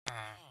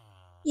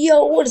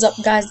Yo, what is up,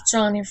 guys? It's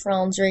John here for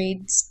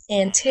RylandsRaids,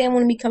 and today I'm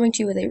going to be coming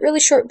to you with a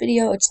really short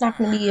video. It's not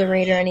going to be a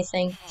raid or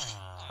anything.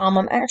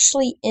 I'm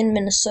actually in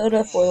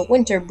Minnesota for the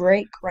winter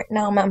break. Right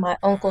now I'm at my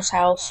uncle's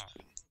house.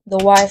 The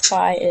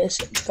Wi-Fi is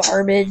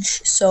garbage,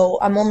 so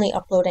I'm only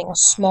uploading a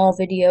small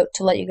video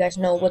to let you guys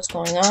know what's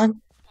going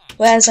on.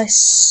 But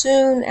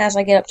soon as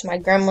I get up to my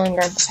grandma and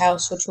grandpa's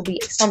house, which will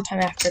be sometime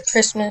after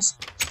Christmas,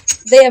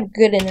 they have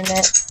good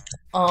internet.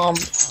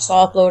 So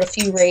I'll upload a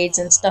few raids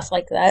and stuff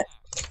like that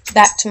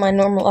back to my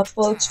normal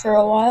uploads for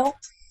a while.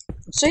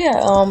 So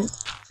yeah,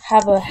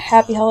 have a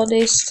happy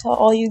holidays to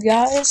all you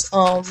guys.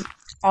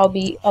 I'll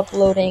be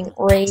uploading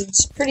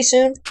raids pretty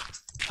soon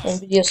and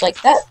videos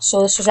like that.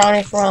 So this was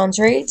Ronnie for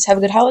RylandsRaids. Have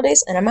a good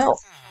holidays, and I'm out.